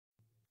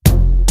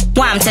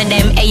Want to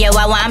them, hey yo,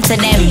 I want to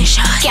them.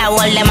 Can't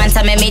hold them and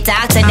so me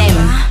talk to them.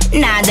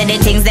 Nah, do the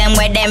things them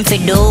where them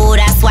fi do.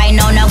 That's why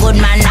no good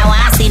man now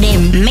I see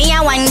them. Me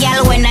a one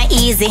girl when I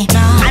easy.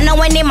 I know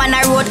when him on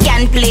a road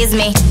can please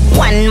me.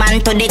 One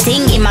man to the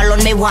thing, him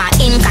alone me want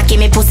in. Cocky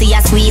me pussy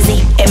a squeezy.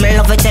 Him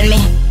love it tell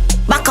me.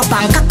 Back up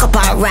and cock up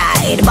and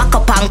ride. Back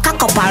up and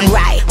cock up and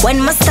ride.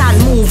 When me start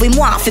moving,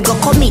 want fi go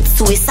commit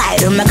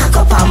suicide. Me cock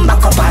up and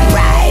back up and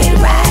ride,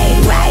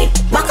 ride, ride.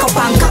 Back up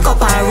and cock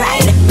up and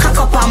ride. Cock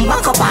up and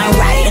back up and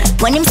ride.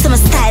 When him see my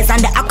styles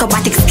and the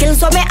acrobatic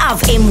skills what me have,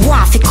 him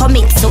want fi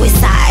commit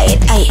suicide.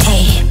 Hey,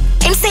 hey.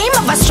 Him say him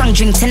have a strong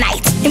drink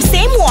tonight. Him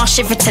say him want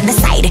shiver to the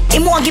side.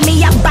 Him want give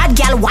me a bad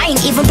gal wine,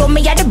 even though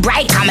me a the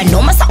bride. Come and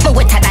know me something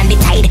wetter than the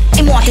tide.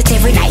 Him want it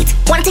every night.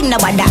 One thing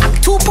nobody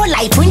act too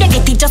polite. When you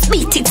get it, just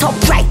beat it up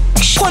right.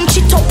 Punch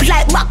it up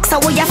like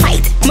boxer when you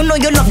fight. Me know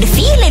you love the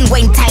feeling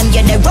when time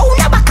you're the round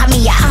the back of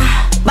me.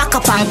 Back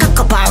up and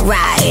cock up and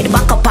ride.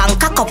 Back up and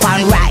cock up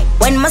and ride.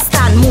 When me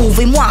start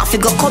moving, want fi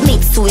go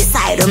commit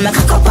suicide. Me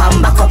cock up and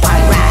back up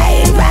and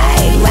ride,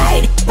 ride,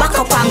 ride. Back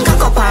up and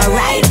cock up and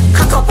ride.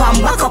 Cock up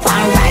and back up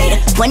and ride.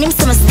 When him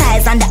see my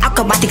styles and the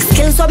acrobatic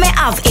skills what me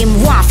have,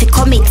 him want fi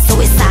commit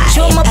suicide.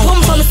 Show my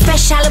pum pum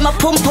special, my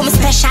pum pum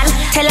special.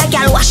 Tell a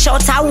gal wash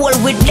out her hole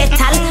with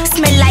lethal.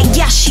 Smell like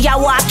gas, she a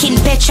walking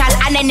petrol.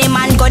 And any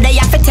man go there,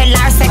 you fi tell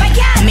her say,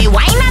 me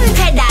wine and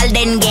pedal,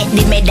 then get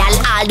the medal.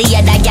 All the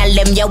other gal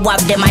them you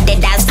have them a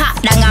dead as pop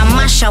down and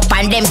mash up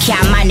and them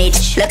can't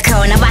manage. Look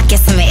on the back, you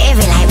see me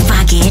heavy like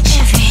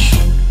baggage.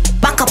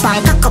 Back up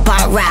and cock up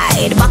and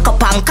ride. Back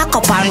up and cock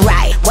up and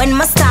ride. When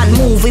me start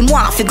moving,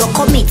 want fi go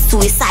commit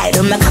suicide.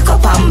 Me cock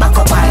up and back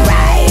up and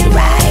ride,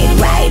 ride,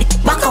 ride.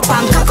 Back up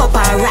and cock up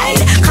and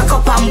ride. Cock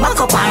up and back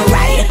up and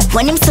ride.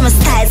 When him see my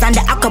styles and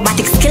the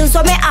acrobatic skills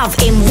what me have,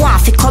 him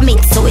want fi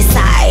commit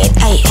suicide.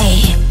 Hey,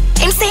 hey.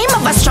 Him say him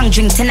have a strong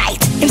drink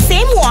tonight. Him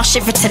say him want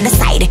shiver to the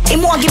side.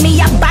 Him want give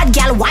me a bad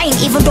gal wine,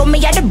 even though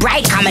me a the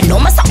bride. Come and know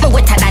me something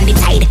wetter than the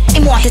tide.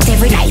 Him want it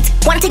every night.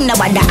 One thing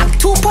nobody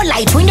act too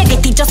polite. When you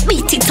get it, just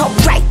beat it up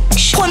right.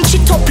 Punch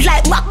it up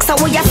like boxer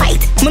when you fight.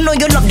 Me know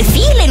you love the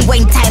feeling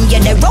when time you're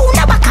the round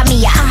the back of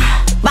me.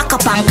 Back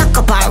up and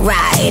cock up and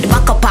ride.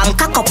 Back up and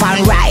cock up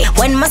and ride.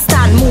 When me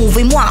start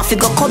moving, want fi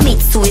go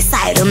commit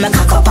suicide. Me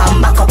cock up and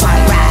back up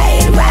and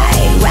ride,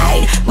 ride,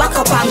 ride. Back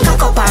up and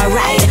cock up and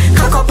ride.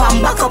 Cock up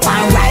and back up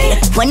and ride.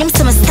 When him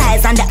see my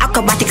styles and the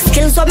acrobatic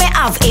skills what me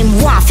have,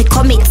 him want fi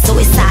commit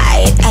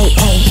suicide. Hey,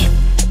 hey.